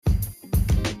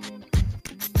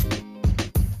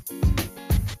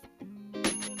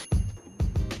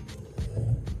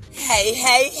Hey,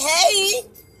 hey, hey!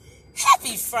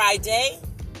 Happy Friday!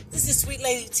 This is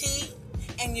Sweetladyt,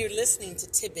 and you're listening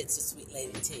to Tidbits with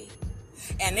Sweetladyt.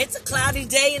 And it's a cloudy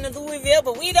day in Louisville,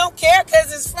 but we don't care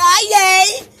because it's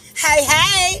Friday! Hey,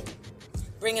 hey!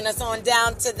 Bringing us on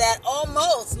down to that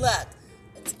almost, look,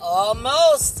 it's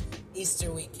almost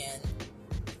Easter weekend.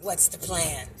 What's the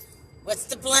plan? What's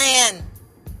the plan?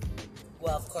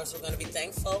 Well, of course, we're going to be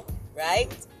thankful,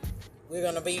 right? We're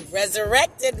going to be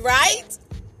resurrected, right?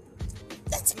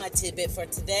 That's my tidbit for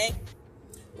today.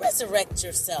 Resurrect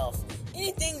yourself.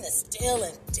 Anything that's still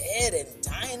and dead and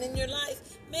dying in your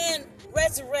life, man,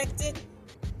 resurrect it.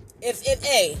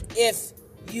 If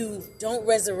you don't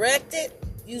resurrect it,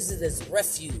 use it as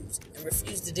refuge and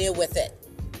refuse to deal with it.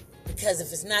 Because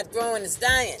if it's not growing, it's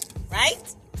dying,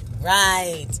 right?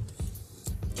 Right.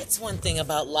 It's one thing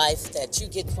about life that you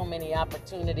get so many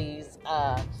opportunities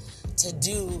to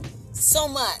do so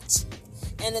much.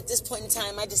 And at this point in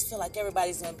time, I just feel like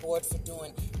everybody's on board for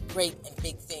doing great and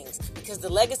big things. Because the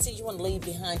legacy you want to leave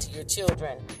behind to your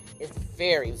children is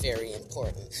very, very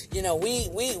important. You know, we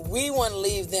want to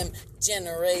leave them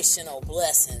generational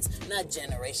blessings, not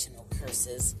generational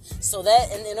curses. So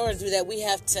that, and in order to do that, we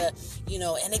have to,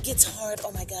 and it gets hard.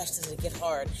 Oh my gosh, does it get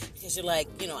hard? Because you're like,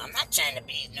 I'm not trying to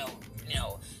be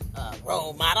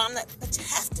role model. But you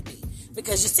have to be.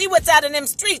 Because you see what's out in them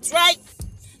streets, right?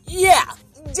 Yeah,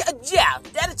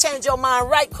 that'll change your mind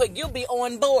right quick. You'll be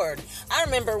on board. I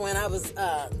remember when I was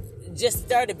just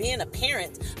started being a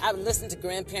parent, I would listen to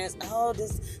grandparents. I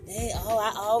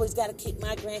always got to keep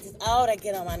my grandkids. Oh, they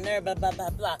get on my nerve, blah, blah, blah,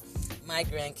 blah. My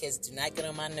grandkids do not get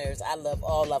on my nerves. I love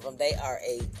all of them. They are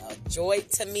a joy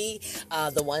to me.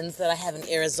 The ones that I have in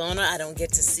Arizona, I don't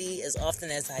get to see as often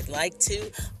as I'd like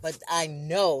to, but I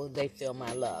know they feel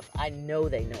my love. I know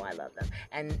they know I love them.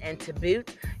 And to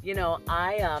boot,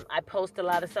 I post a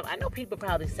lot of stuff. I know people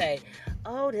probably say,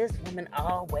 oh, this woman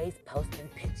always posting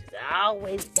pictures. I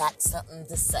always got something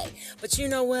to say. But you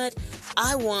know what?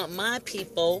 I want my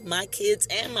people, my kids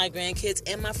and my grandkids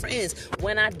and my friends,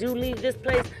 when I do leave this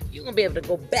place, you're going to be able to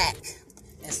go back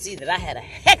and see that I had a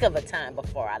heck of a time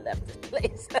before I left this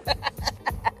place.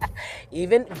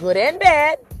 Even good and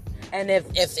bad. And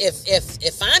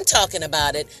if I'm talking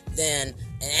about it, then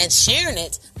and sharing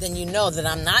it, then you know that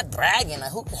I'm not bragging.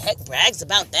 Like, who the heck brags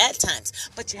about bad times?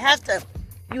 But you have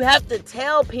to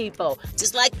tell people,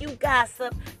 just like you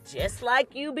gossip, just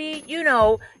like you be,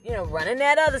 running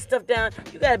that other stuff down.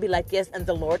 You got to be like, yes, and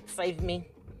the Lord saved me.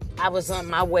 I was on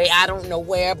my way, I don't know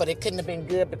where, but it couldn't have been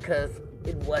good because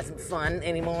it wasn't fun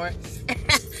anymore.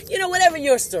 Whatever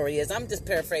your story is, I'm just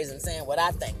paraphrasing, saying what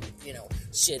I think,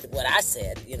 what I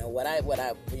said, what I would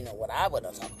have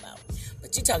talked about.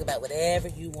 But you talk about whatever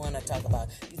you want to talk about.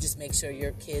 You just make sure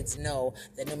your kids know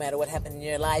that no matter what happened in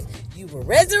your life, you were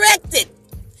resurrected.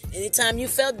 Anytime you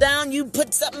fell down, you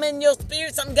put something in your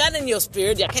spirit, something got in your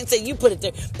spirit. I can't say you put it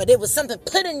there, but it was something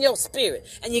put in your spirit,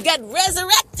 and you got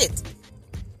resurrected.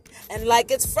 And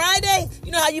like it's Friday,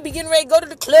 you know how you be getting ready to go to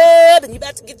the club, and you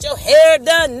about to get your hair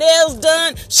done, nails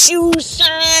done, shoes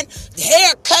shine,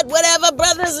 hair cut, whatever,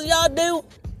 brothers, y'all do.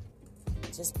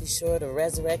 Just be sure to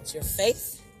resurrect your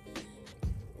faith,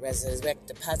 resurrect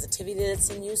the positivity that's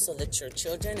in you, so that your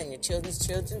children and your children's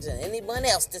children and anyone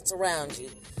else that's around you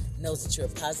knows that you're a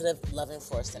positive, loving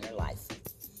force in their life.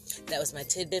 That was my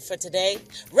tidbit for today.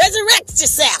 Resurrect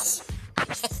yourself!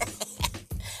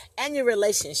 And your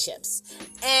relationships.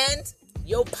 And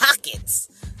your pockets.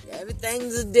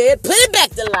 Everything's dead. Put it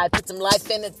back to life. Put some life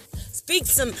in it. Speak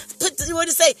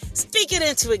it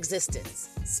into existence.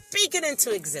 Speak it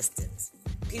into existence.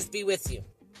 Peace be with you.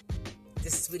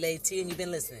 This is Sweetladyt, and you've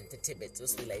been listening to Tidbits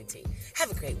with Sweetladyt.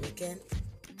 Have a great weekend.